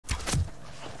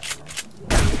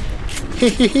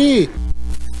What's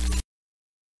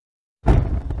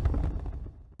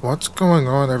going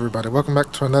on, everybody? Welcome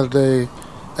back to another day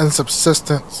in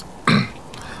Subsistence.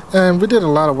 And we did a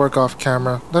lot of work off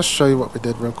camera. Let's show you what we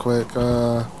did real quick.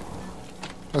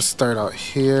 Let's start out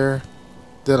here.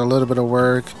 Did a little bit of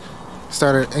work.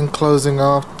 Started enclosing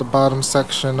off the bottom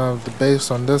section of the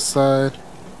base on this side.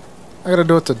 I gotta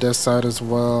do it to this side as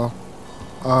well.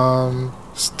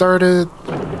 Started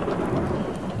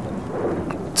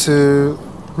to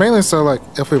mainly so like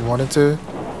if we wanted to,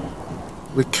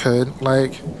 we could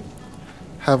like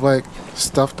have like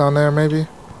stuff down there maybe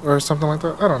or something like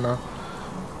that. I don't know.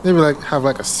 Maybe like have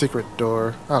like a secret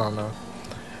door. I don't know.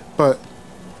 But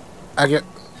I get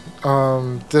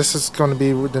this is going to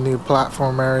be the new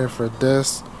platform area for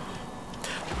this.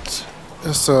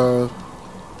 So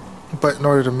but in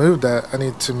order to move that, I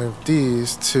need to move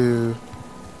these to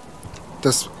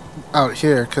this out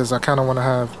here because I kind of want to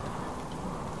have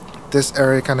this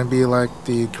area kind of be like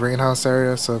the greenhouse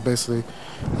area. So basically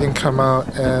you can come out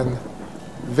and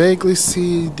vaguely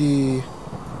see the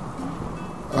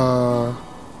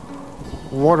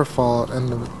waterfall in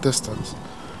the distance.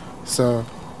 So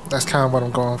that's kind of what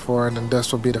I'm going for, and then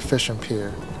this will be the fishing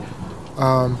pier.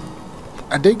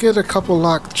 I did get a couple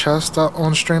locked chests out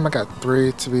on stream. I got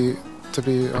 3 to be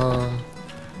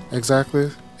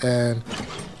exactly, and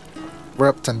we're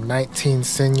up to 19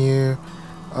 sinew.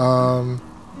 I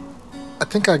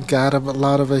think I got a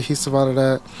lot of adhesive out of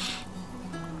that.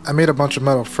 I made a bunch of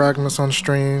metal fragments on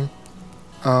stream.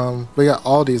 We got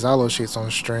all these aloe sheets on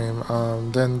stream.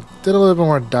 Then did a little bit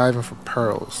more diving for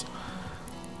pearls,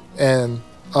 and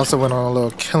also went on a little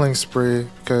killing spree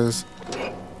because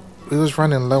we was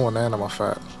running low on animal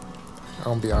fat. I'm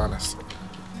gonna be honest,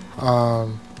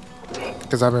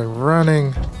 because I've been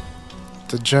running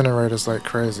the generators like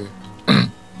crazy.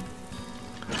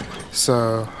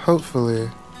 So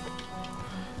hopefully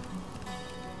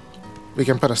we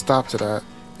can put a stop to that,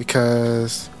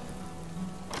 because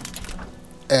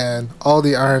and all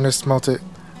the iron is smelted.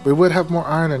 We would have more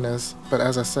iron in this, but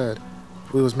as I said,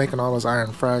 we was making all those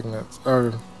iron fragments,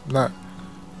 or not,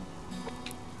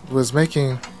 was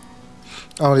making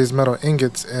all these metal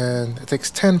ingots, and it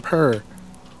takes 10 per,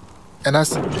 and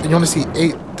that's, you only see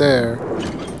 8 there.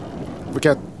 We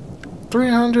got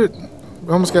 300,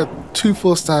 we almost got 2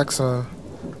 full stacks of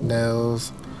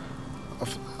nails.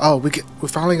 Oh, we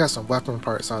finally got some weapon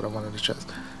parts out of one of the chests.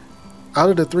 Out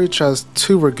of the 3 chests,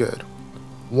 2 were good.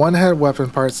 One had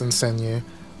weapon parts and sinew.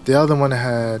 The other one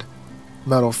had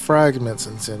metal fragments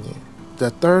and sinew. The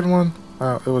third one,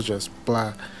 it was just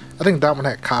blah. I think that one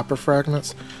had copper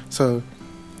fragments. So,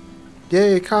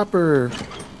 yay, copper!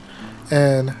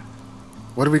 And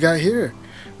what do we got here?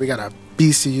 We got a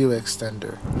BCU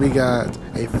extender. We got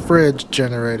a fridge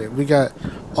generator. We got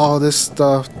all this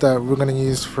stuff that we're gonna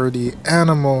use for the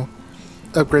animal,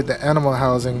 upgrade the animal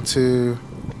housing to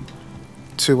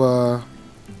so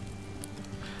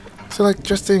like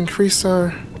just to increase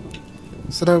our,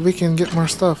 so that we can get more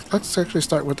stuff. Let's actually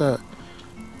start with that.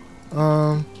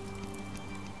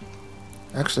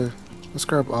 Actually, let's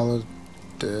grab all of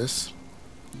this.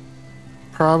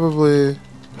 Probably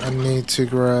I need to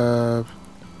grab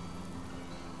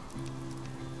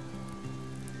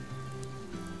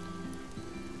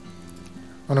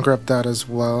I'm gonna grab that as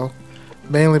well,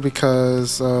 mainly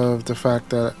because of the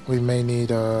fact that we may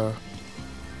need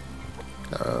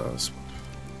let's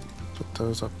put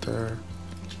those up there,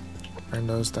 bring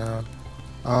those down,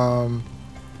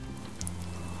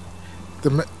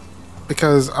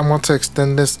 because I want to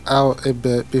extend this out a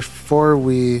bit before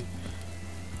we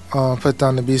put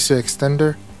down the BC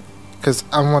extender, because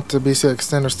I want the BC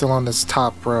extender still on this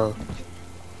top row.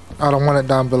 I don't want it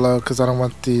down below because I don't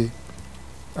want the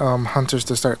hunters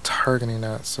to start targeting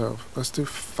that. So let's do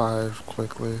 5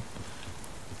 quickly.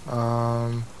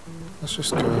 Let's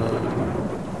just go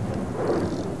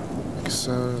like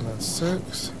so, and then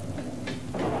 6,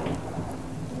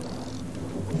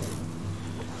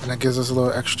 and that gives us a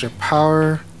little extra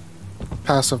power,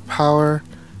 passive power.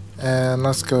 And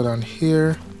let's go down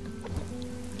here,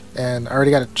 and I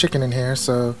already got a chicken in here,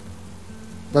 so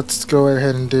let's go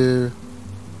ahead and do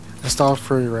install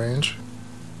free range.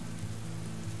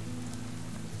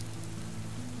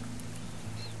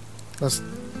 Let's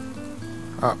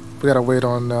we gotta wait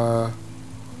on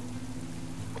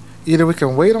either we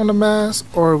can wait on the mass,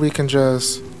 or we can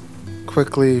just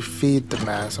quickly feed the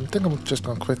mass. I'm thinking I'm just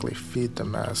gonna quickly feed the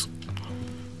mass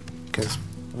because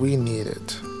we need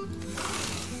it.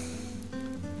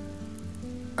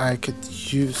 I could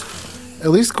use, at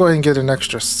least go ahead and get an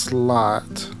extra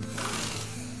slot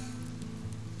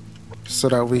so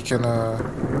that we can go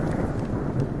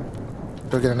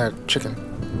get another chicken.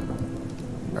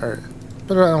 Alright.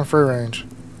 Put it on free range.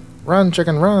 Run,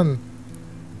 chicken, run!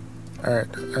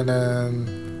 Alright, and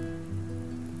then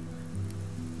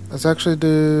let's actually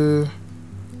do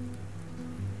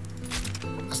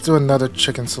another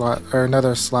chicken slot, or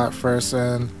another slot first,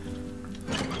 and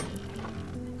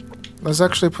let's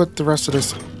actually put the rest of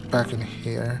this back in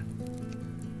here.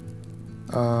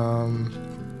 Dang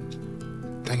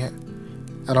it.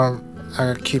 I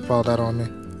gotta keep all that on me,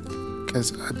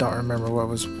 because I don't remember what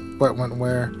went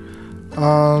where.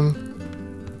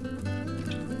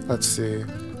 Let's see.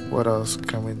 What else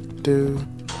can we do?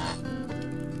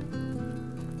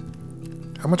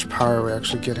 How much power are we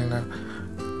actually getting now?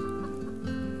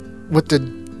 With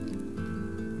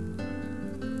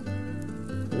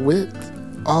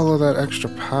all of that extra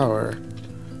power,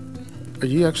 are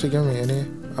you actually giving me any?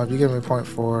 Oh, you give me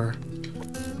 0.4,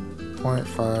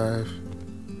 0.5,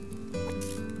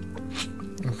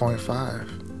 and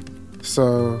 0.5.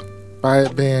 So by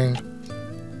it being,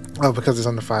 oh, because it's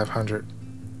under 500.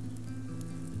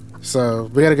 So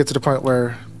we gotta get to the point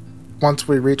where once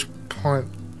we reach point,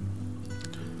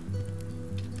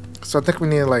 so I think we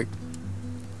need like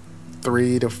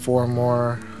 3 to 4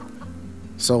 more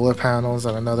solar panels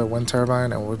and another wind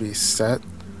turbine and we'll be set.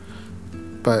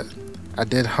 But I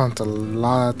did hunt a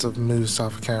lot of moose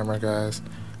off camera, guys.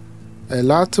 A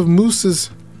lot of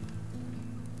mooses.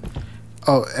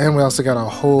 Oh, and we also got a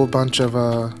whole bunch of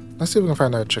let's see if we can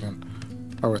find another chicken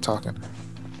while we're talking.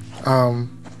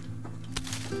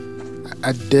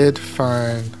 I did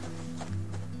find,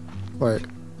 like,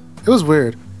 it was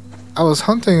weird. I was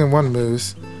hunting one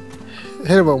moose,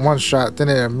 hit it with one shot, then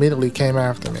it immediately came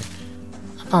after me.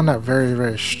 I found that very,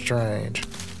 very strange.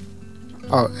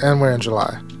 Oh, and we're in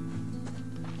July.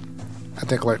 I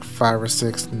think like 5 or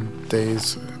 6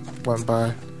 days went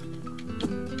by.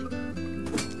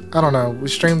 I don't know. We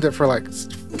streamed it for like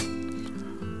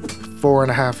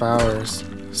 4.5 hours.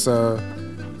 So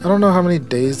I don't know how many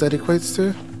days that equates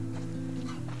to.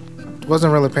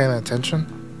 Wasn't really paying attention.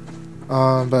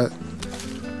 But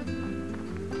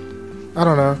I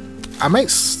don't know. I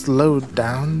might slow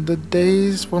down the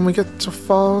days when we get to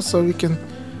fall so we can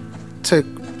take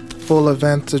full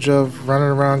advantage of running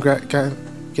around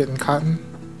getting cotton.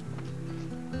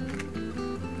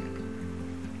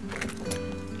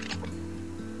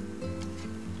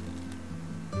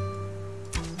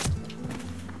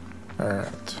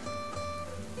 Alright.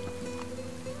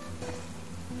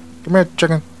 Come here,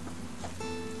 chicken.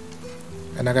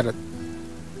 And I got a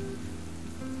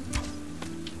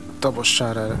double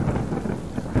shot at it.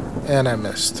 And I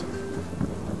missed.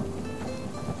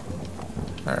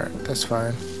 Alright, that's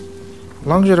fine. As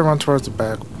long as you don't run towards the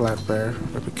back, black bear,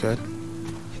 we'll be good.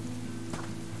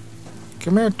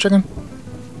 Come here, chicken.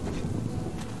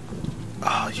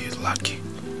 Oh, you lucky.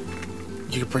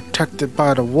 You're protected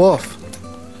by the wolf.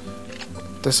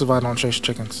 This is why I don't chase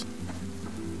chickens.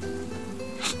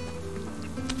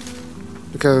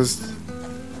 Because,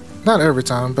 not every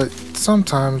time, but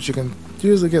sometimes you can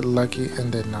usually get lucky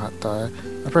and then not die.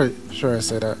 I'm pretty sure I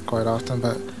say that quite often,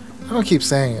 but I don't keep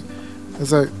saying it.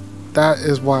 It's like, that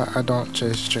is why I don't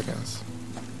chase chickens.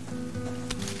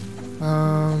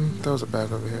 There was a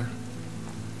bag over here.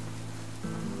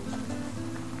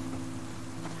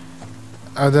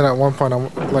 I did at one point,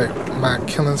 like, my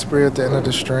killing spree at the end of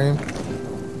the stream,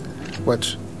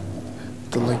 which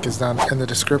the link is down in the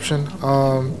description.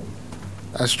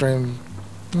 I stream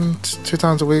 2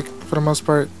 times a week for the most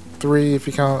part, 3 if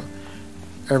you count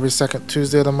every second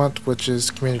Tuesday of the month, which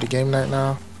is community game night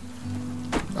now.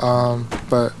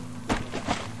 But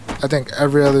I think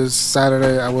every other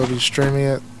Saturday I will be streaming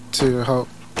it to help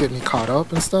get me caught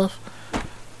up and stuff.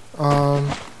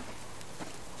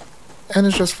 And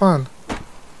it's just fun.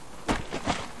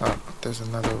 Oh, there's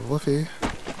another woofie.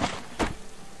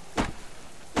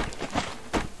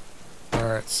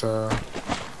 Alright, so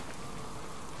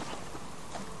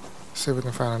see if we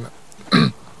can find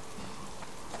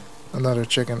another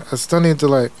chicken. I still need to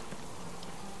like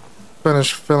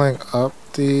finish filling up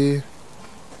the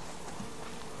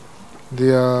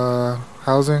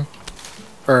housing,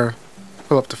 or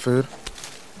fill up the food.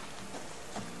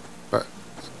 But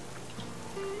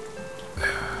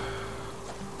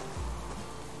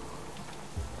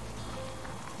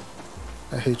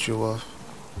I hate you, wolf.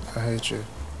 I hate you.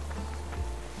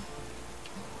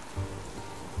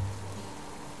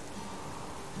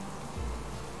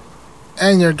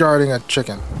 And you're guarding a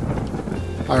chicken.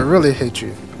 I really hate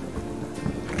you.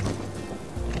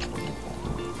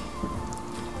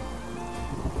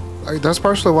 Like, that's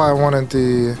partially why I wanted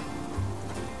the...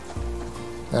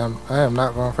 I am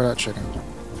not going for that chicken.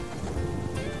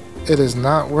 It is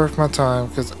not worth my time,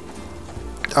 because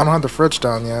I don't have the fridge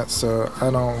down yet, so I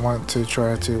don't want to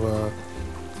try to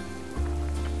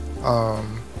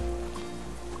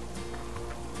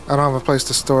I don't have a place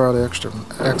to store all the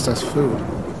excess food.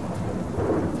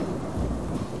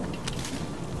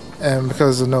 And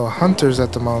because there's no hunters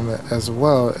at the moment as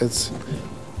well, it's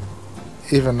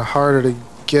even harder to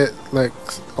get like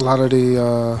a lot of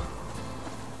the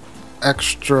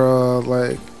extra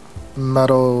like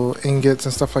metal ingots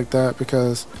and stuff like that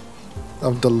because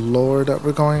of the lore that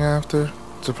we're going after,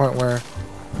 to the point where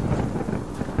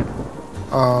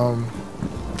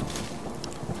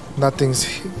nothing's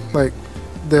like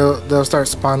they'll start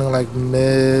spawning like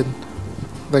mid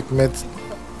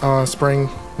spring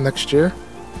next year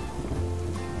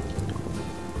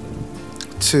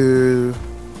to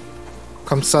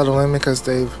come settle in because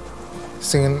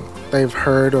they've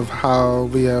heard of how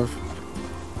we have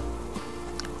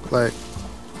like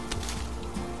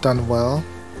done well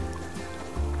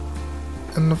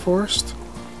in the forest,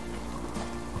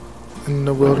 in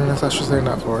the wilderness I should say,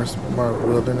 not forest, more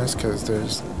wilderness, because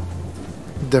there's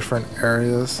different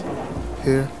areas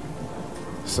here,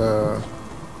 so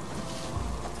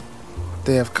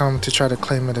they have come to try to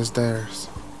claim it as theirs.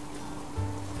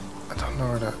 I don't know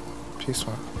where that piece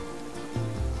went,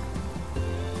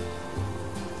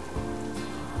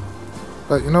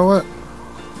 but you know what?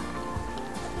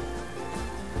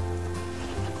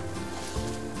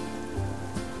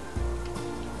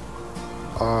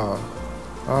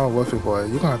 Oh, Wolfie boy,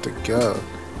 you're gonna have to go.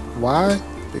 Why?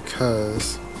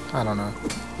 Because I don't know.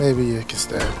 Maybe you can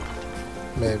stay.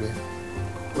 Maybe.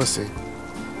 We'll see.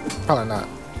 Probably not.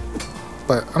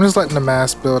 But I'm just letting the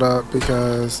mass build up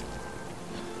because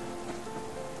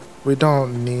we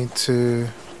don't need to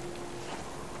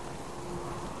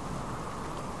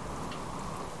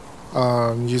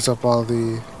use up all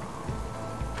the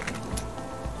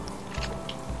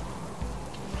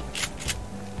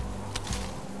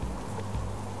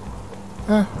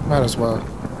might as well.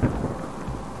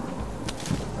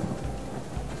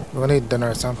 We'll need dinner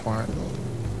at some point.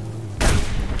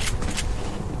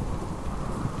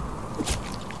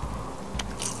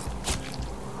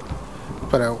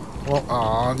 But well,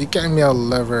 aw, you gave me a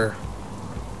liver.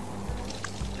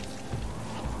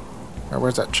 Alright,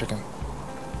 where's that chicken?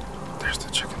 There's the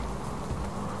chicken.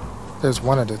 There's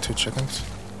one of the two chickens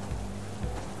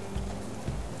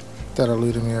that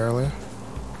eluded me earlier.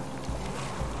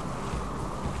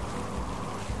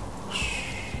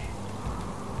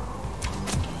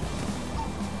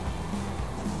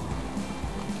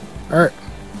 Alright.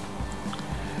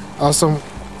 Also,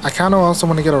 I kind of also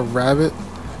want to get a rabbit.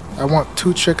 I want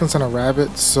 2 chickens and a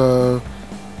rabbit, so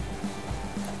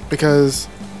because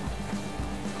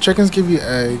chickens give you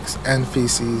eggs and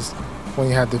feces when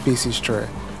you have the feces tray,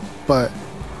 but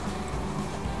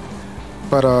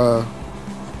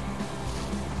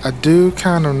I do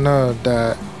kind of know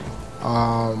that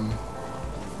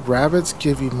rabbits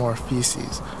give you more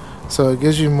feces, so it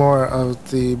gives you more of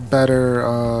the better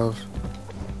of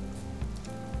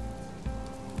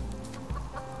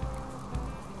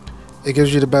it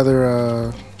gives you the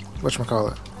better,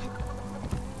 whatchamacallit.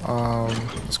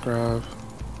 Let's grab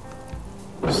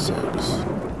 6.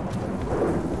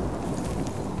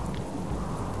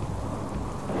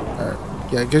 Alright,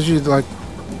 yeah, it gives you, like,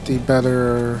 the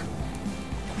better,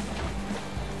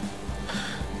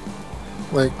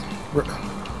 like,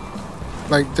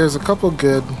 there's a couple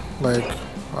good, like,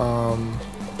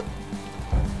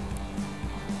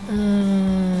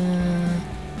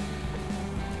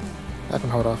 I can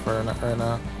hold off right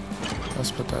now.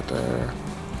 Let's put that there.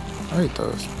 I hate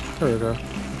those. There we go.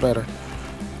 Better.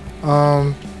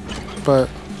 But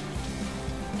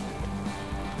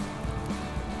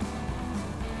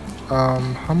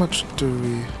how much do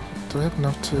we have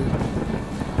enough to?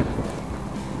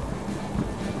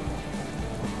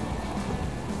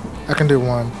 I can do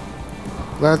 1.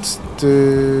 Let's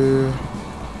do.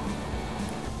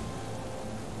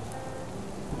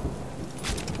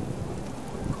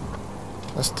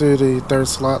 Let's do the 3rd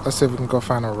slot. Let's see if we can go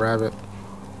find a rabbit.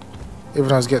 Even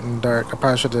though it's getting dark, I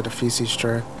probably should have did a feces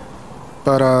tray.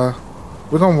 But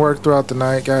we're gonna work throughout the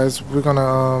night, guys. We're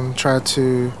gonna try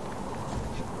to.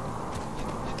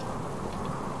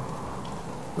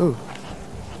 Ooh.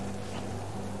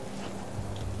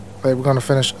 Like we're gonna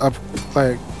finish up.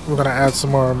 Like we're gonna add some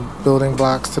more building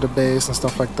blocks to the base and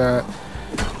stuff like that,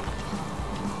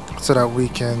 so that we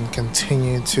can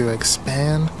continue to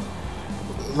expand.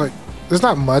 Like. There's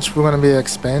not much we're going to be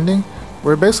expanding.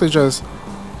 We're basically just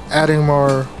adding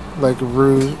more like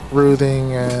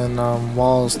roofing and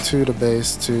walls to the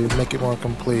base to make it more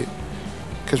complete.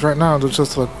 Because right now they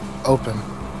just look open.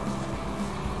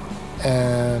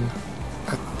 And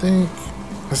I think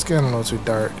It's getting a little too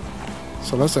dark.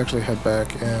 So let's actually head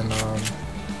back and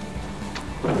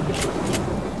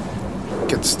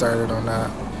get started on that,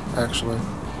 actually.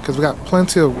 Because we got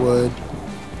plenty of wood.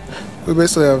 We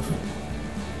basically have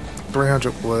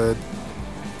 300 wood.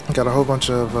 We got a whole bunch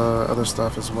of other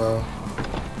stuff as well.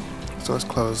 So let's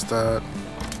close that.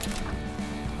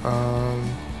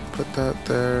 Put that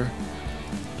there.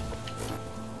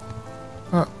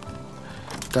 Oh,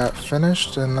 that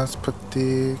finished, and let's put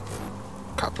the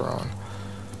copper on.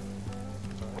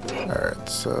 Alright,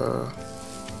 so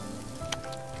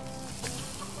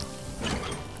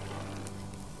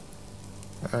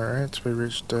alright, we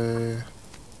reached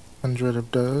 100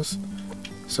 of those.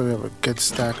 So we have a good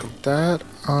stack of that.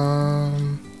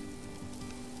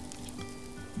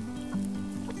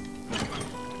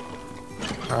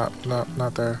 No,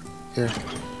 not there. Here.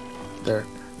 There.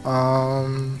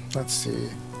 Let's see.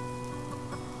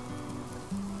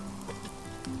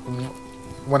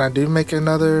 When I do make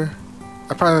another,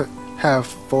 I probably have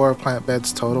 4 plant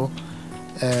beds total,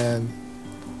 and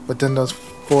within those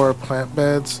 4 plant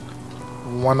beds,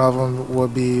 one of them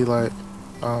would be like,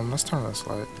 let's turn this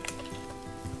light.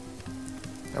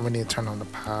 And we need to turn on the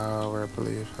power, I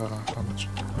believe. Hold on, how much?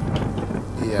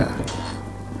 Yeah.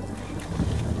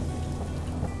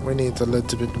 We need a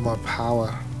little bit more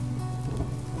power.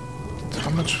 How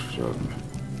much fuel?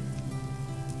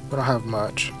 We don't have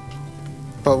much.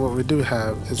 But what we do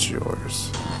have is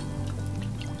yours.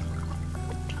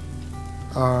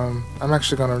 I'm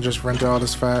actually gonna just render all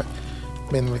this fat,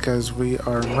 mainly because we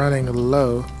are running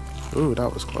low. Ooh,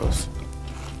 that was close.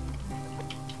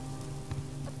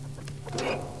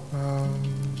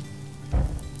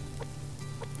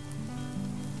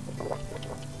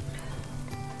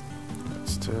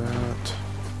 Let's do that.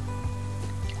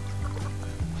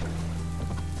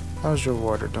 How's your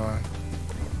water doing?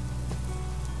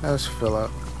 Let's fill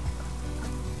up.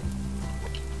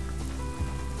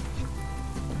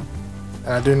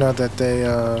 And I do know that they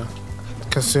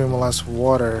consume less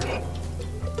water.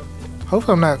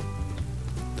 Hopefully I'm not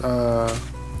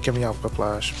giving y'all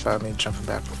whiplash by me jumping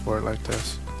back and forth like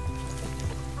this.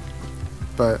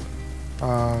 But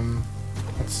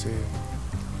let's see.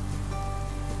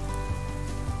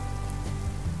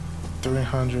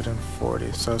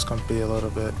 340, so it's gonna be a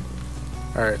little bit.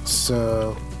 Alright,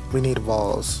 so we need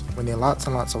walls. We need lots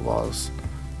and lots of walls.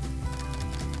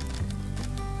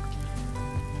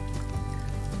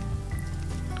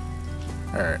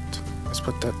 Alright, let's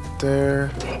put that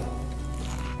there.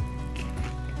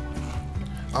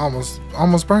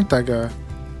 Almost burnt that guy.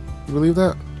 You believe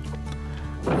that?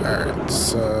 Alright,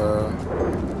 so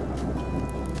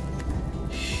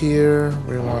here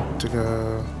we want to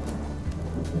go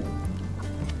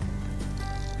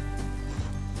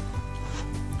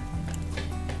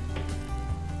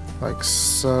like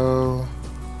so,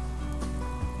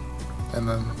 and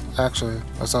then actually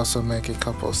let's also make a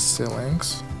couple of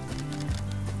ceilings.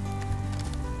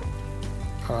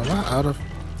 I'm not out of.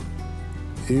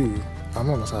 Ew, I'm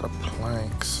almost out of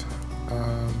planks. 8.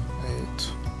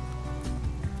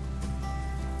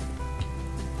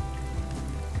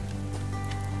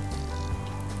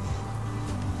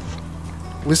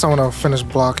 At least I want to finish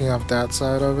blocking off that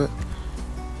side of it.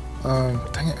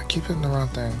 Dang it, I keep hitting the wrong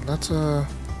thing. Let's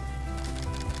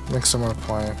make some more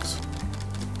planks.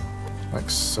 Like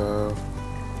so.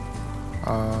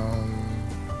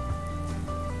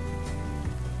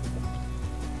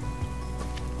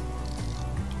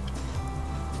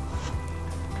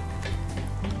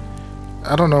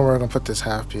 I don't know where I'm gonna put this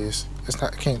half piece. It's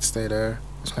not. It can't stay there.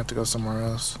 It's gonna have to go somewhere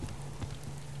else.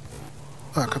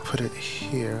 Oh, I could put it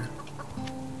here.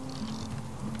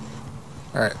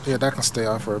 All right. Yeah, that can stay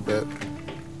off for a bit.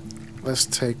 Let's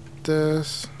take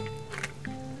this.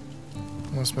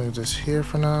 Let's move this here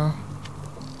for now.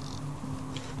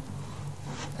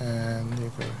 And you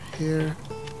go here.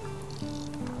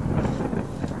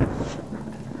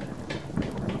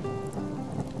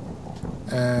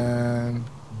 And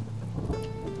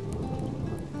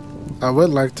I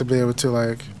would like to be able to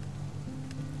like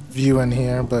view in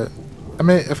here, but I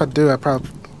mean, if I do, I probably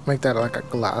make that like a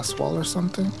glass wall or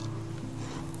something.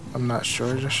 I'm not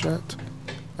sure just yet.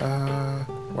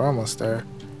 We're almost there.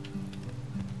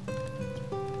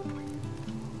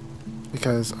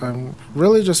 Because I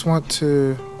really just want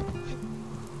to.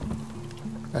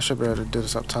 I should be able to do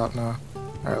this up top now.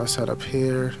 Alright, let's head up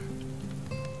here.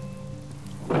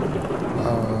 8.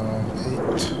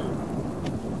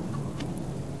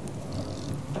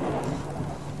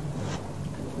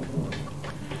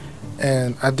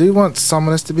 And I do want some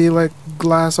of this to be like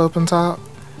glass open top.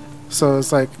 So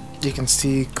it's like you can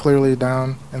see clearly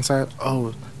down inside.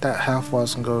 Oh, that half wall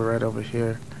can go right over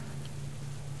here.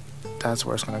 that's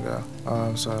where it's gonna go.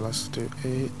 So let's do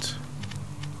 8.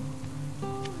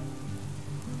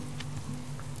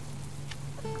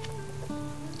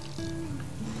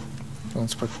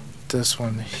 Let's put this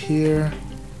one here.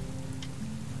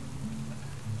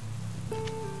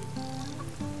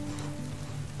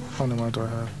 How many more do I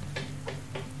have?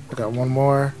 I got one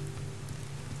more.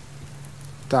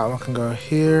 That one can go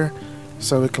here.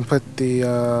 So we can put the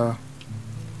I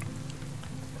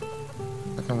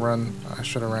can run. I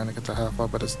should have ran to get the half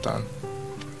up, but it's done.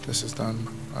 This is done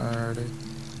already.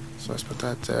 So let's put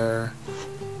that there.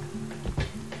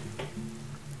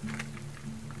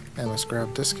 And let's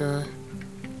grab this guy.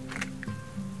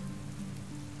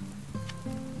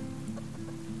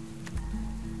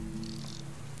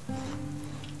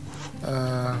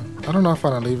 I don't know if I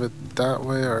want to leave it that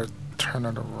way or turn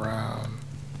it around.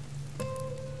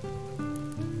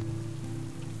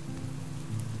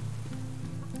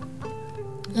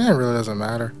 Yeah, it really doesn't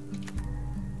matter.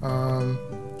 I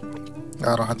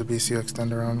don't have the BCU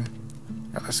extender on me.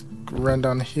 Right, let's run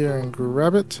down here and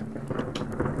grab it.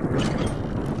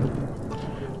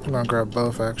 I'm gonna grab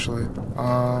both actually.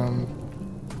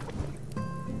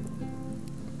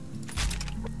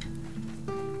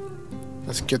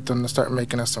 Let's get them to start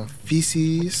making us some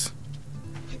feces.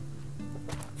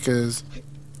 Because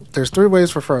there's 3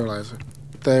 ways for fertilizer.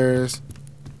 There's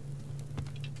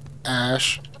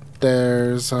ash.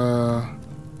 There's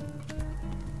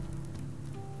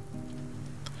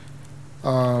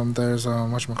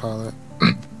whatchamacallit.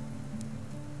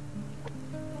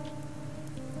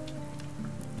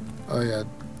 Oh yeah.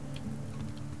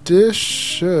 This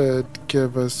should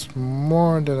give us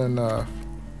more than enough.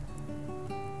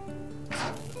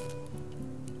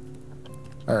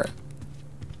 Alright.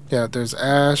 Yeah, there's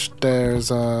ash,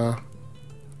 there's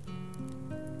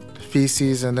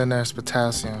feces, and then there's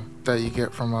potassium that you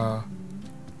get from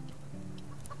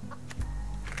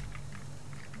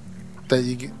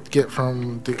get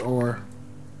from the ore.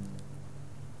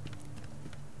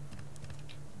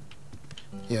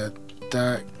 Yeah,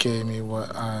 that gave me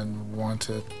what I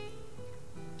wanted.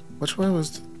 Which way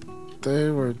was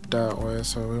they were that way,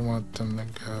 so we want them to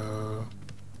go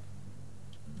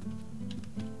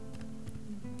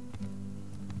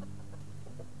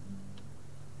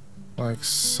like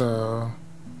so.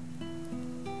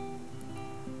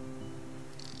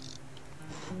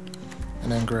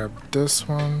 And then grab this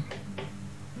one.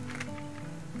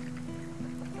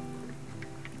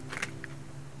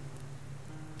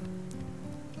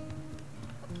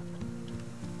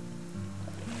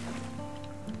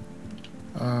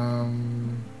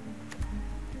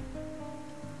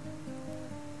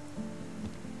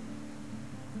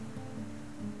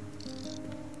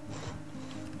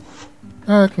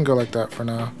 I can go like that for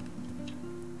now.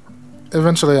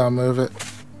 Eventually I'll move it.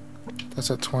 That's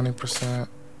at 20%.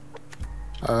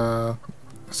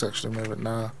 Let's actually move it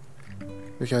now.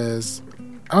 Because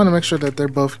I want to make sure that they're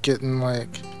both getting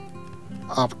like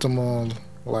optimal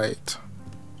light.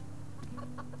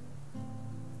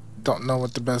 Don't know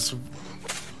what the best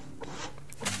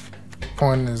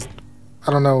point is.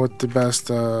 I don't know what the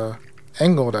best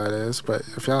angle that is, but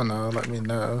if y'all know, let me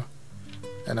know.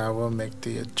 And I will make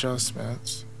the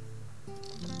adjustments.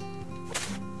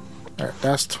 Alright,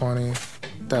 that's 20.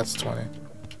 That's 20.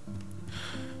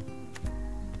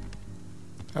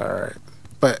 Alright.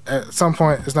 But at some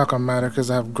point, it's not going to matter because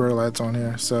I have grow lights on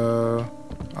here. So,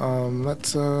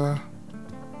 let's, oh,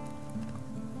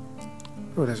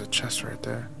 there's a chest right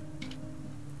there.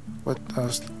 What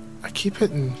else? I keep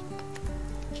hitting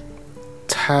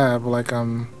tab like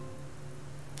I'm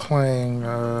playing,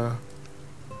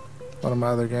 one of my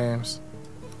other games.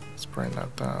 Let's bring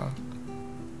that down.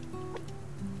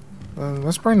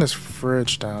 Let's bring this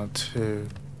fridge down too.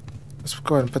 Let's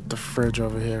go ahead and put the fridge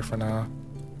over here for now.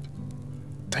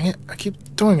 Dang it, I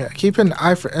keep doing it. I keep hitting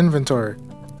I for inventory.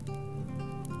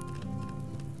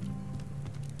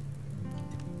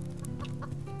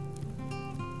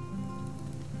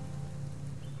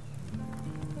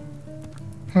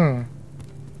 I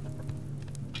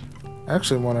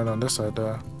actually want it on this side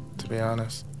though, to be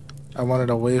honest. I want it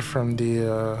away from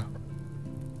the,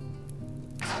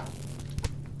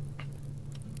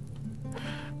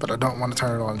 but I don't want to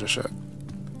turn it on just yet.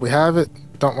 We have it,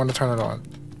 don't want to turn it on.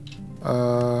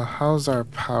 How's our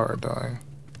power doing?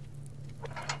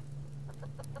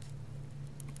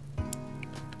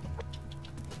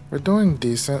 We're doing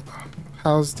decent.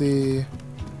 How's the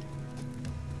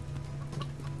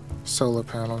solar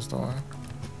panels doing?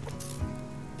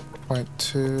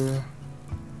 0.2.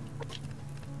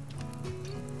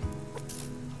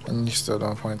 And you still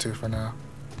don't 0.2 for now.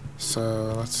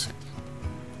 So let's,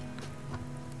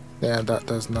 yeah, that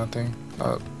does nothing.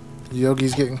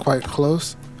 Yogi's getting quite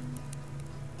close.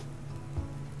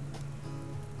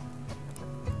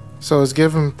 So it's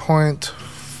giving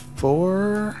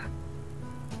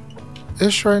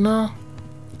 0.4-ish right now.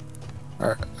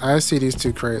 Alright, I see these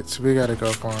 2 crates. We gotta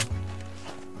go for them.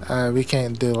 We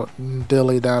can't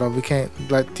dilly-daddle. We can't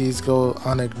let these go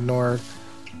unignored.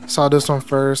 Saw this one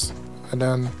first, and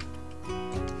then...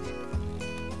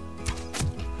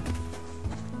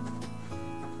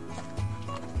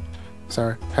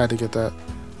 Sorry, had to get that.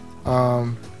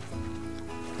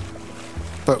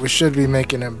 But we should be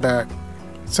making it back.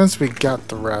 Since we got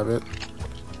the rabbit,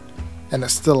 and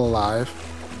it's still alive,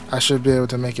 I should be able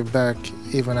to make it back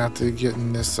even after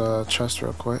getting this chest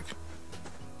real quick.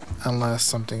 Unless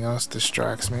something else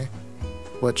distracts me.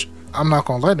 Which, I'm not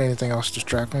going to let anything else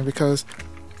distract me because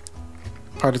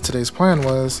part of today's plan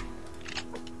was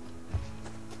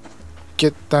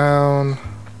get down...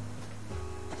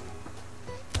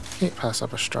 Can't pass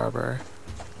up a strawberry.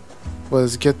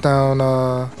 Was get down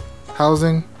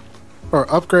housing, or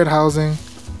upgrade housing.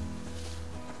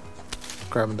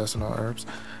 Grab medicinal herbs.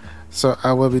 So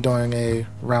I will be doing a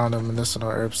round of medicinal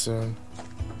herbs soon.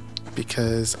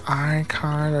 Because I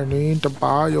kinda need the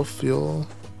biofuel.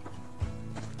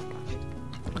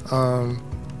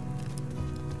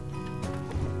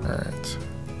 Alright.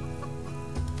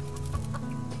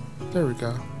 There we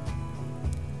go.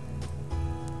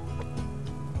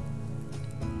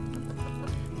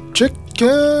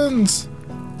 Chickens!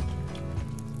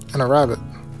 And a rabbit.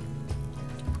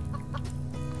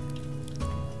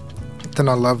 Then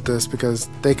I love this because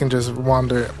they can just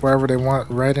wander wherever they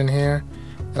want right in here.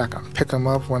 And I can pick them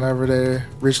up whenever they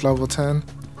reach level 10.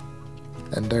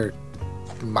 And they're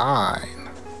mine.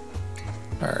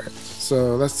 Alright,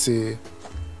 so let's see.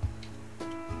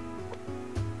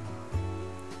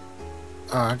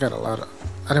 Oh, I got a lot of...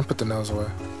 I didn't put the nose away.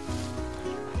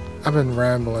 I've been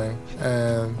rambling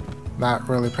and not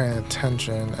really paying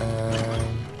attention.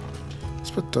 And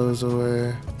let's put those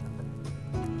away.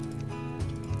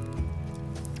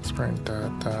 Let's bring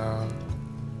that down.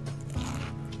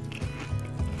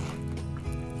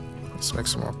 Let's make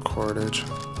some more cordage.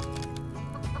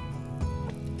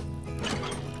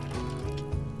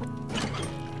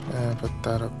 And put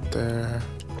that up there.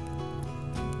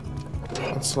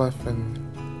 What's left in...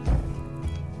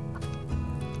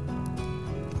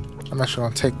 I'm actually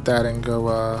gonna take that and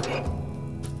go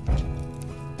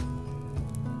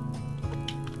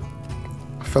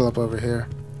fill up over here.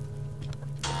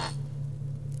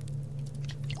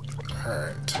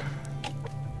 Alright.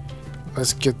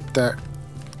 Let's get that.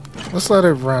 Let's let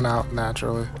it run out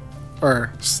naturally.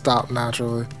 Or stop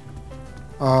naturally.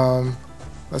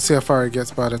 Let's see how far it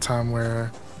gets by the time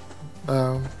where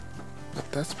but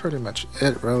that's pretty much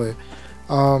it really.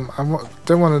 I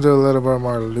did want to do a little bit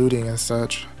more looting and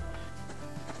such.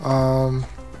 I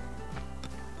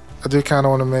do kind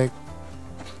of want to make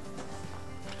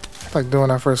like doing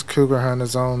our first cougar hunt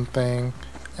his own thing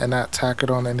and not tack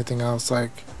it on anything else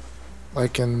like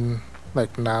in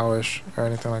like nowish or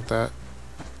anything like that.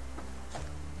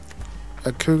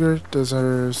 A cougar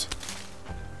deserves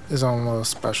his own little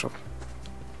special.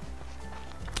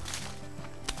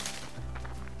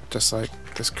 Just like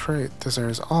this crate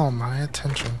deserves all my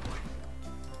attention.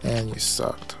 And you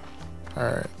sucked.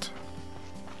 Alright.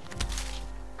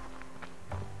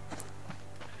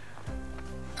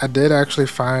 I did actually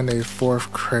find a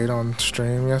 4th crate on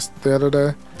stream the other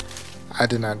day. I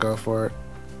did not go for it.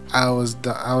 I was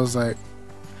like,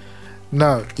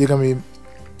 no, you're gonna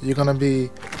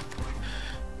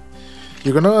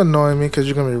annoy me because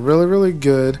you're gonna be really, really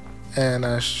good, and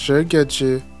I should get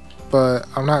you, but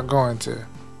I'm not going to.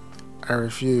 I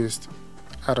refused,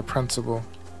 out of principle.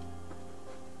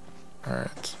 All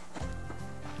right.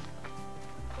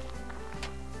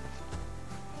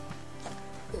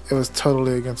 It was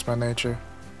totally against my nature,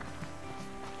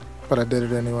 but I did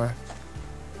it anyway.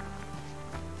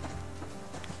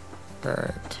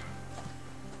 Alright.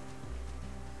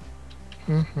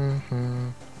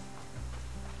 And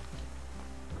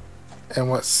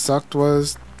what sucked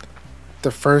was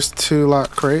the first 2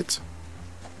 lock crates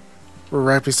were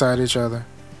right beside each other.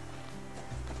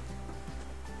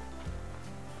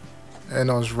 And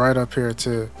it was right up here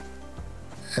too.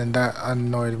 And that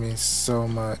annoyed me so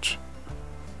much.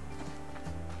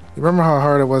 You remember how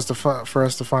hard it was for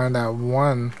us to find that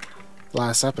one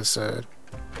last episode?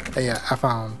 And yeah, I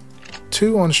found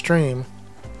 2 on stream,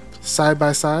 side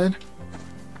by side.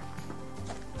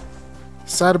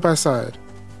 Side by side.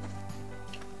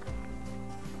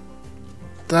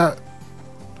 That...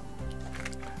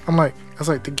 I was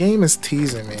like, the game is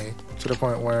teasing me to the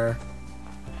point where...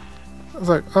 I was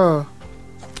like, oh,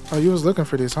 you was looking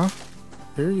for these, huh?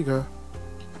 Here you go.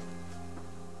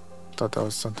 Thought that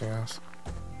was something else.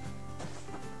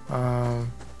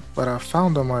 But I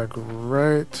found them like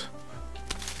right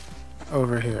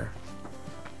over here.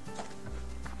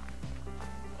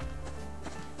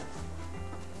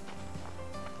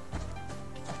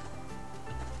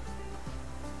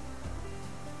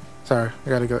 Sorry, I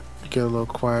gotta get a little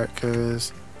quiet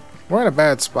because we're in a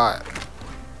bad spot.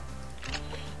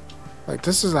 Like,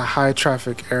 this is a high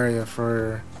traffic area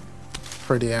for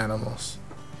the animals,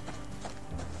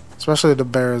 especially the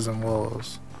bears and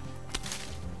wolves.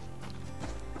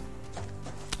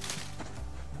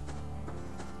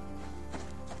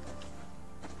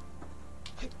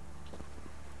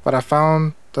 But I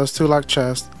found those two locked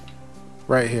chests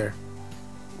right here.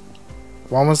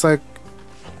 One was like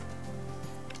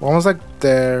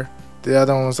there, the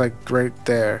other one was like right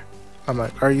there. I'm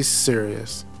like, are you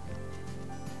serious?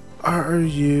 Are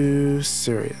you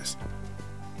serious?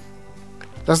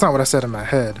 That's not what I said in my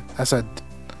head. I said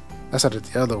it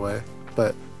the other way,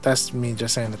 but that's me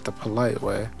just saying it the polite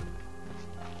way.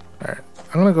 Alright,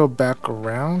 I'm gonna go back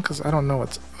around because I don't know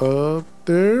what's up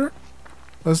there.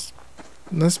 Let's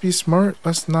be smart.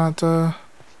 Let's not,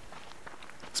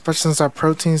 especially since our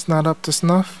protein's not up to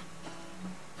snuff.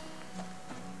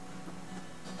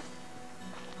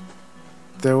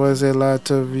 There was a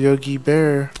lot of Yogi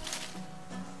Bear.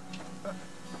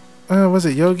 Was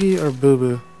it Yogi or Boo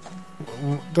Boo?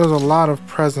 There's a lot of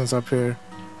presents up here.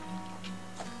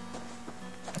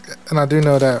 And I do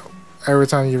know that every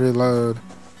time you reload,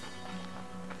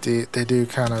 they do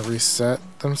kind of reset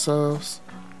themselves.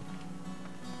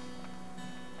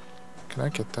 Can I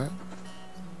get that?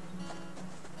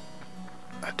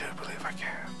 I do believe I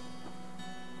can.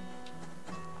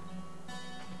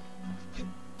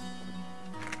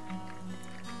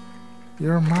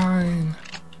 You're mine.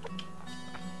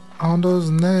 On those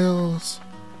nails.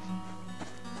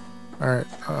 Alright,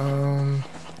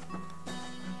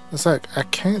 it's like I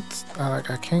can't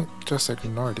just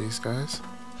ignore these guys.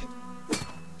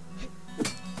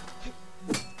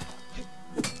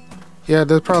 Yeah,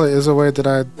 there probably is a way that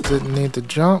I didn't need to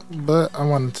jump, but I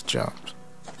wanted to jump.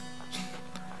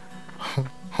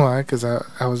 Why? Because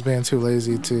I was being too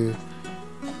lazy to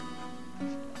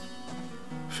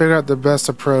figure out the best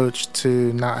approach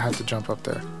to not have to jump up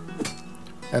there.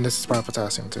 And this is my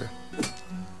potassium too.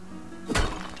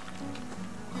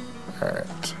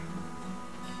 Alright.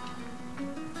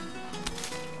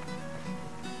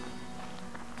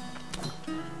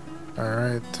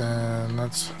 Alright, then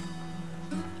let's...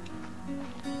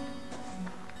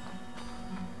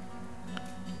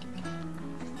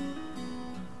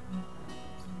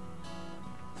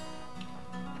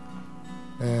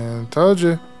 And told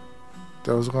you,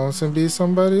 there was going to be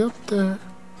somebody up there.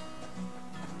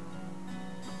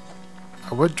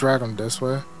 I would drag them this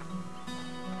way,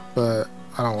 but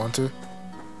I don't want to.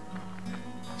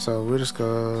 So we'll just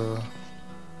go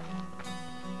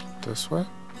this way.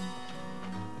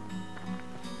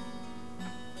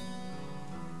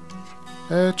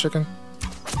 Hey, chicken.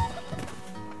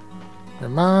 You're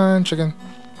mine, chicken.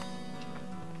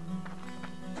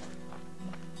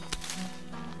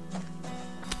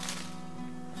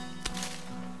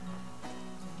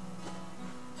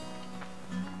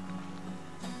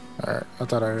 Alright, I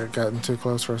thought I had gotten too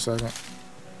close for a second.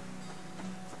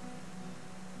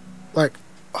 Like,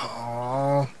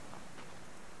 oh.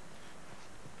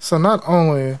 So not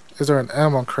only is there an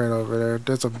ammo crate over there,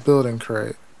 there's a building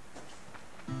crate.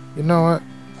 You know what?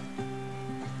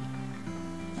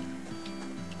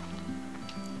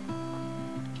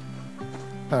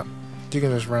 Oh, you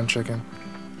can just run, chicken.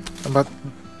 But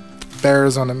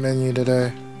bears on the menu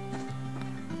today.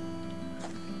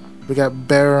 We got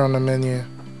bear on the menu.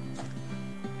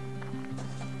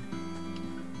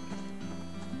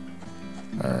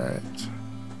 Alright.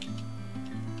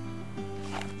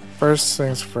 First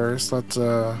things first, let's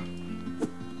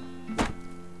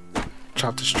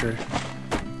chop this tree.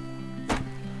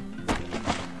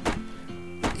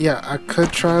 Yeah, I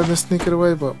could try to sneak it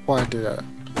away, but why do that?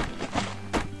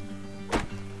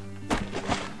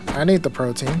 I need the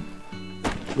protein.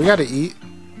 We gotta eat.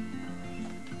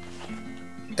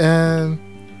 And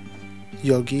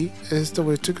Yogi is the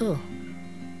way to go.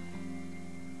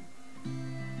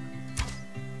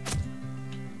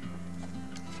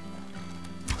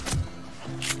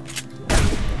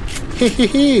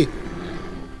 Hee.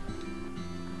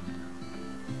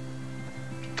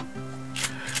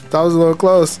 That was a little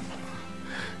close.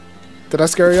 Did I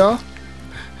scare y'all?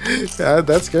 Yeah,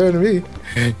 that scared me.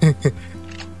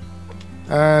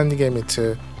 And you gave me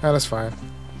 2. Oh, that's fine.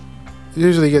 You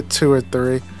usually get 2 or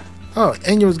 3. Oh,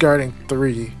 and you was guarding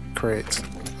 3 crates.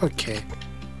 Okay.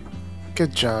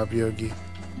 Good job, Yogi.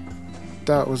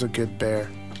 That was a good bear.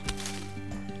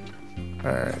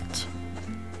 Alright.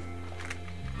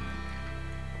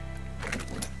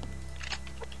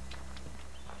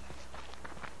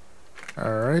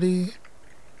 Alrighty.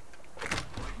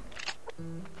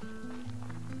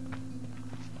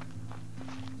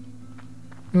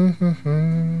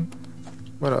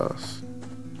 What else?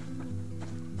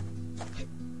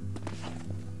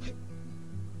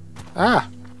 Ah!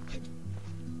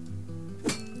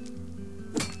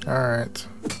 Alright.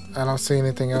 I don't see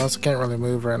anything else. I can't really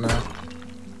move right now.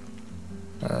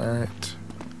 Alright.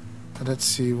 Let's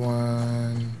see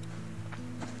one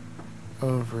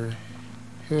over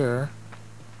here.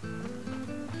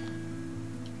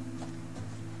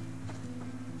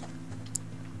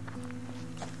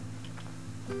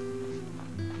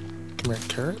 Come here,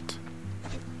 carrot.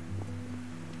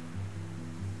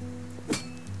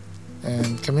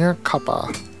 And come here,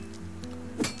 copper.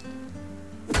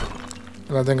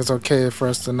 And I think it's okay for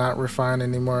us to not refine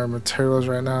any more materials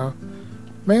right now.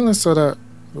 Mainly so that,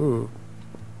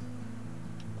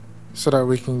 so that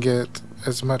we can get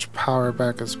as much power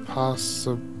back as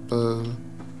possible.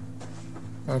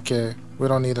 Okay, we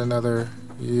don't need another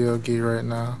Yogi right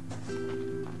now.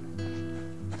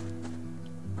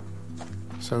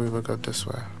 So we will go this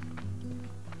way.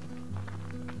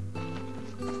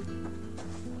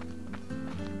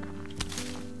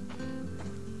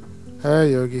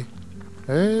 Hey, Yogi.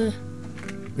 Hey.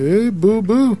 Hey,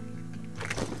 boo-boo.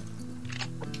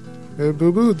 Hey,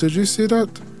 boo-boo, did you see that?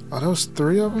 Oh, that was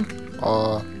 3 of them?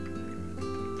 Oh.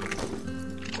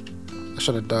 I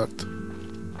should have ducked.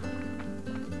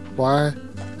 Why?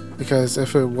 Because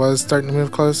if it was starting to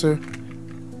move closer,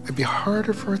 it'd be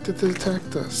harder for it to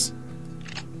detect us.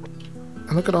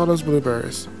 And look at all those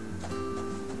blueberries.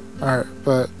 Alright,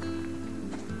 but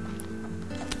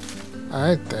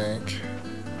I think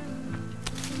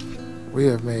we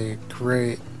have made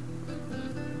great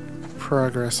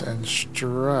progress and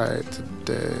stride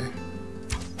today.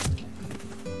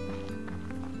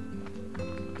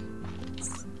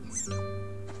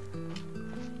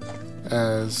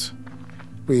 As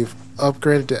we've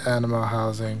upgraded the animal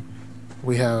housing,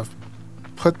 we have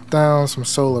put down some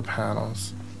solar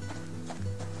panels.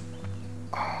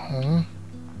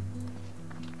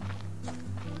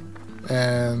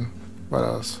 And what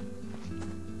else?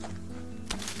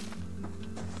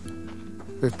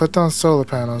 We've put down solar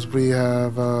panels. We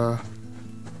have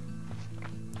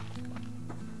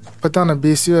put down a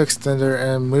BCU extender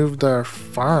and moved our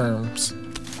farming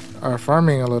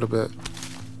a little bit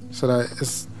so that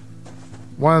it's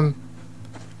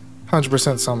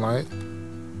 100% sunlight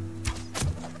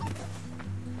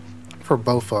for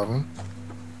both of them.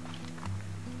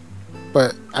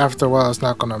 But after a while, it's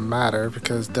not going to matter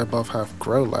because they both have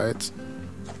grow lights.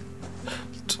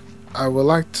 I would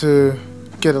like to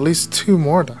get at least 2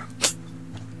 more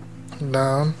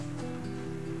down.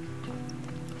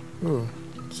 Ooh,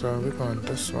 so we're going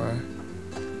this way.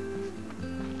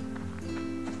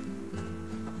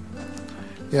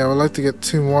 Yeah, I would like to get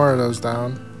 2 more of those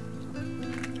down.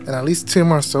 And at least 2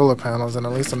 more solar panels and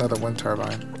at least another wind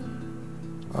turbine.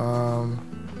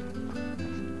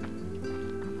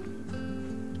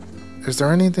 Is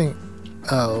there anything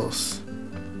else?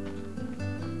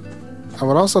 I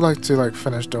would also like to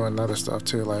finish doing other stuff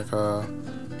too, like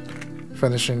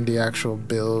finishing the actual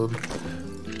build,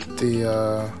 the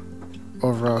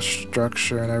overall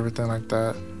structure and everything like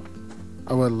that.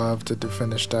 I would love to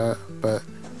finish that, but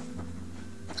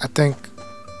I think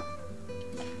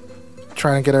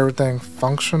trying to get everything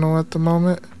functional at the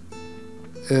moment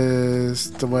is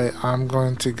the way I'm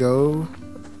going to go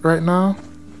right now.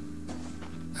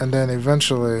 And then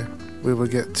eventually we will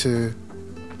get to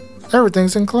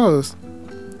everything's enclosed.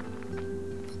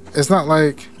 It's not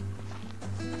like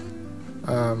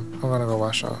I'm gonna go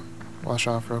wash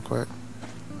off real quick.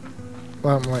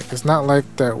 It's not like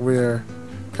that we're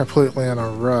completely in a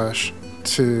rush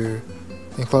to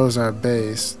enclose our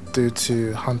base due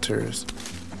to hunters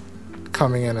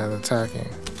coming in and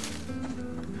attacking.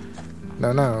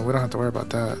 No, we don't have to worry about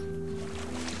that.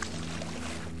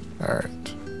 Alright.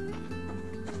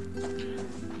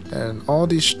 And all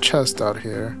these chests out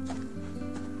here.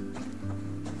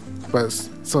 But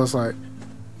so it's like,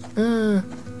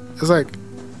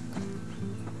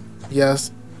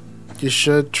 yes, you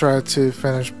should try to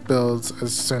finish builds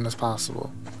as soon as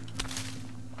possible.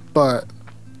 But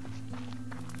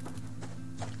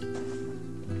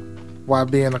why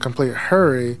be in a complete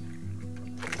hurry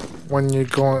when you're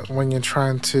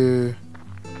trying to?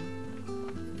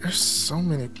 There's so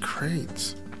many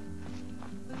crates.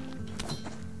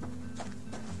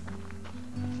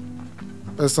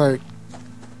 It's like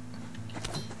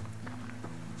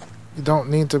you don't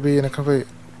need to be in a complete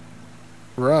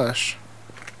rush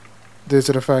due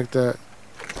to the fact that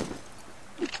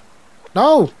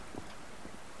no.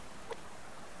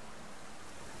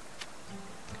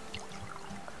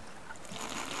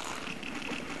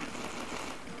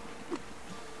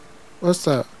 What's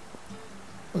that?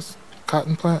 What's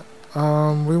cotton plant?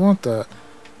 We want that.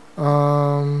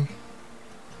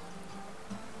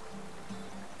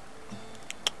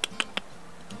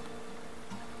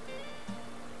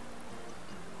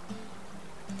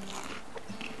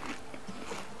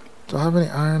 Do I have any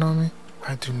iron on me?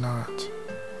 I do not.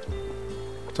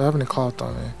 Do I have any cloth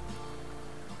on me?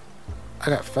 I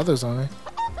got feathers on me.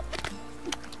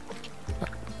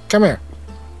 Come here.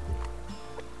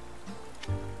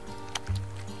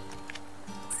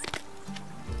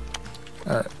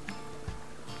 Alright.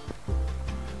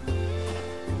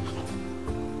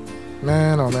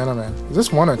 Man, oh man, oh man. Is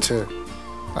this one or two?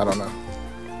 I don't know.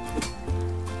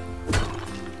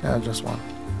 Yeah, just one.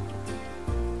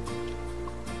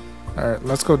 Alright,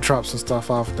 let's go drop some stuff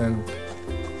off, then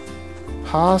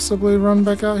possibly run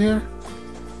back out here?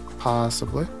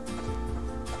 Possibly.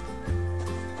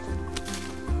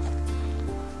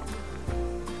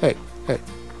 Hey, hey.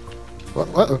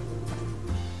 What?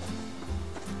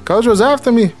 Coach was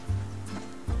after me!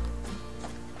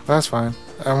 That's fine.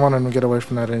 I wanted him to get away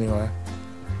from that anyway.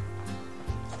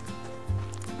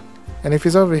 And if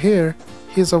he's over here,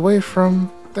 he's away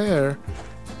from there.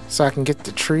 So I can get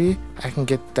the tree, I can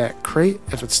get that crate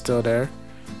if it's still there.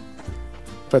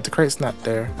 But the crate's not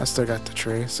there. I still got the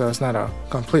tree, so it's not a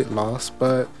complete loss,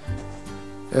 but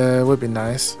it would be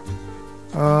nice.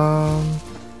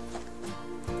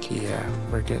 Yeah,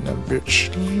 we're getting a bit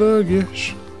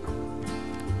sluggish.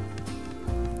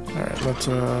 Alright, let's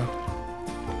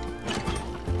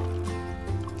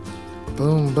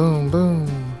boom, boom, boom.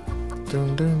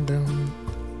 Doom, doom, doom.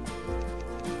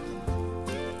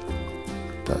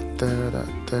 That there, that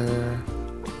there.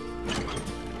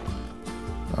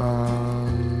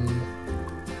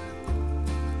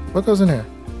 What goes in here?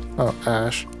 Oh,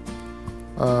 ash.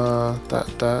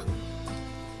 That.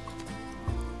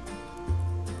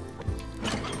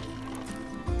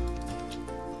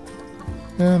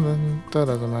 Yeah, then that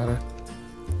doesn't matter.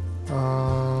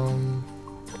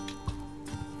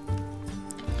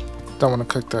 Don't want to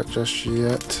cook that just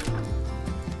yet.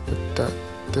 Put that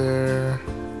there.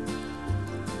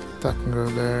 That can go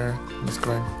there. Let's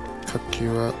go and cook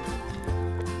you up.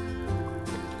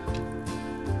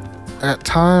 I got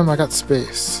time, I got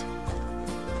space.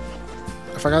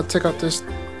 If I gotta take out this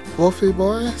wolfy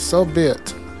boy, so be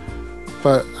it.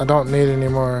 But I don't need any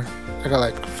more. I got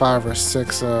like 5 or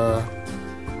 6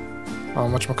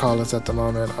 whatchamacallits at the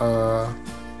moment,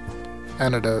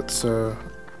 antidotes, so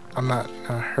I'm not in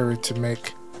a hurry to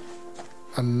make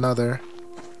another.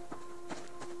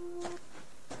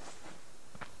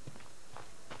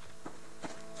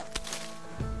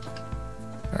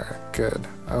 Alright, good.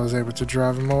 I was able to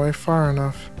drive him away far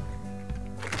enough.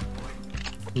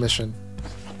 Mission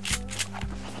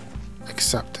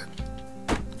accepted.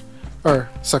 Or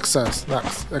success, not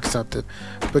accepted.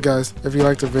 But guys, if you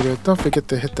liked the video, don't forget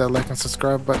to hit that like and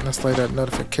subscribe button and slide that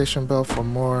notification bell for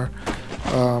more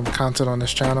content on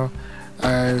this channel.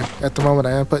 At the moment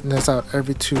I am putting this out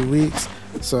every 2 weeks,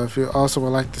 so if you also would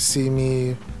like to see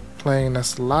me playing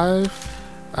this live,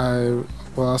 I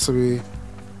will also be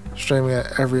streaming it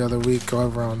every other week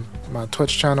over on my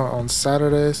Twitch channel on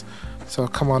Saturdays, so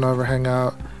come on over, hang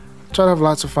out, try to have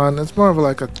lots of fun. It's more of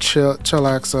like a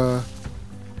chillax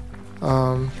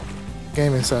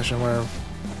gaming session where I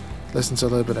listen to a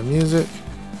little bit of music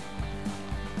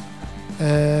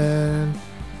and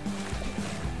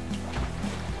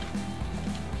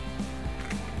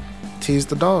tease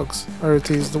the dogs, or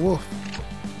tease the wolf.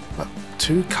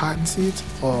 2 cotton seeds?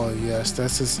 Oh yes,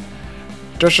 this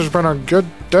has been a good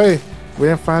day. We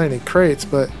didn't find any crates,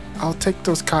 but I'll take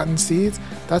those cotton seeds.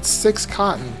 That's 6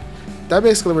 cotton. That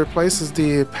basically replaces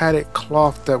the padded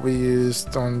cloth that we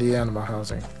used on the animal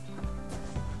housing.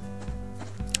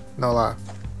 No lie,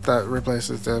 that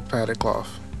replaces the padded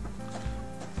cloth,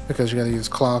 because you gotta use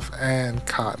cloth and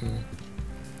cotton.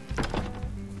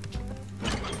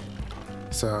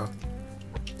 So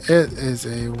it is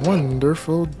a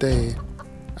wonderful day.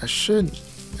 I should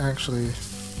actually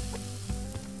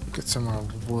get some more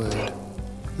wood.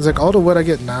 It's like all the wood I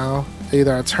get now,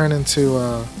 either I turn into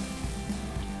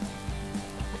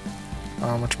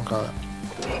whatchamacallit?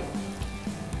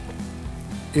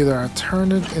 Either I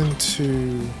turn it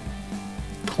into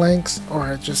planks or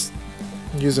I just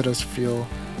use it as fuel.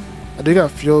 I do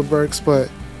got fuel bricks, but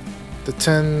the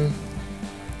 10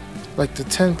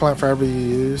 plant fiber you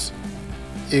use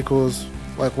equals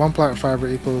like 1 plant fiber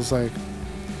equals like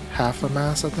half a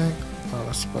mass, I think. Oh,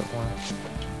 let's split one.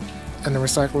 And the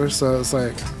recycler, so it's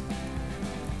like,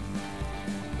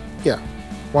 yeah,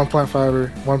 1 plant fiber,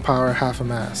 1 power, half a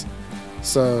mass.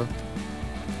 So,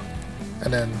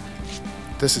 and then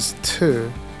this is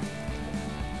 2.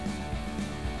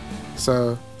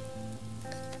 So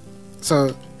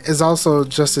it's also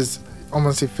just as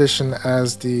almost efficient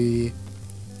as the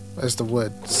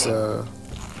wood. So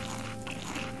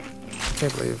I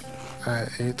can't believe I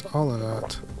ate all of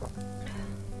that.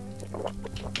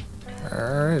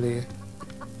 Alrighty.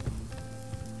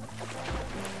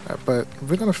 But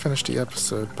we're gonna finish the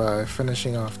episode by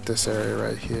finishing off this area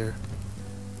right here.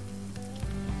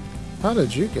 How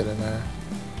did you get in there?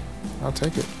 I'll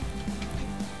take it.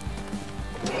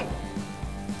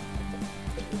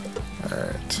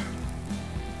 Alright.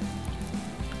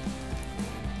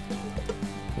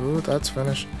 Ooh, that's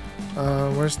finished.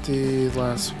 Where's the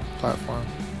last platform?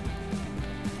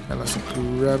 And let's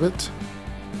grab it.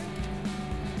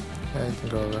 And you can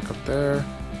go back up there.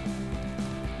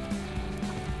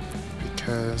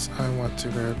 Because I want to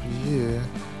grab you.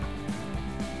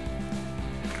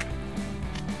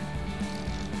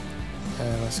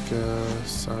 And let's go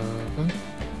 7.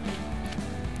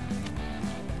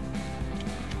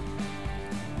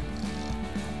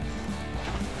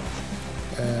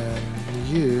 And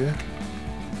you.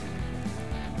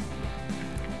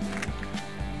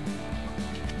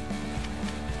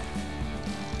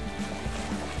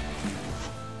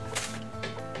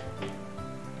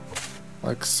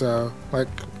 Like so, like,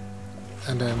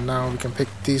 and then now we can pick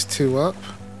these 2 up,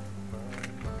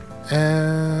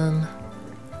 and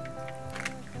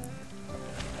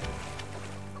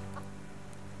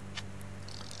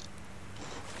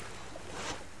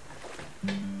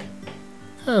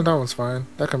yeah, that one's fine.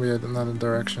 That can be another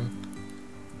direction.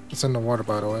 It's in the water,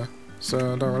 by the way,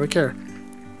 so I don't really care.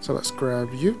 So let's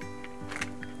grab you.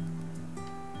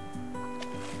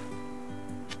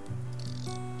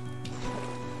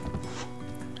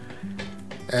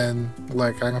 And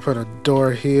like I can put a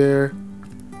door here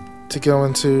to go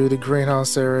into the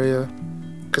greenhouse area,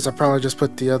 because I probably just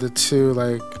put the other 2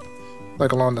 like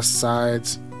along the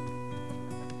sides,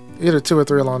 either 2 or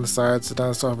 3 along the sides. And then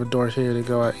I still have a door here to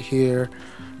go out here.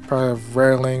 Probably have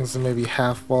railings and maybe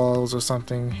half walls or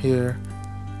something here.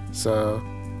 So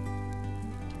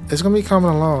it's gonna be coming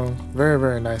along very,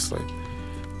 very nicely.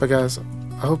 But guys,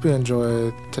 I hope you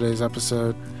enjoyed today's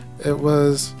episode. It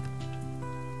was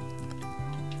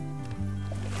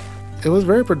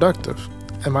very productive,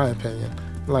 in my opinion.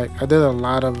 Like, I did a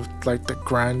lot of like the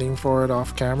grinding for it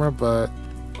off camera, but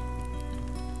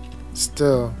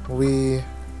still, we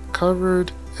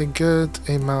covered a good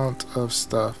amount of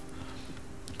stuff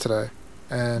today.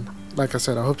 And like I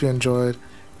said, I hope you enjoyed.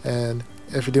 And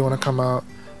if you do want to come out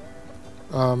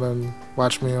and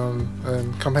watch me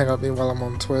and come hang out with me while I'm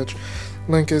on Twitch,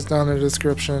 link is down in the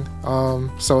description.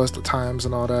 So is the times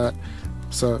and all that.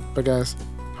 So, but guys,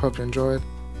 hope you enjoyed.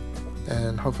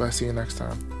 And hopefully I see you next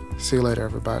time. See you later,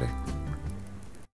 everybody.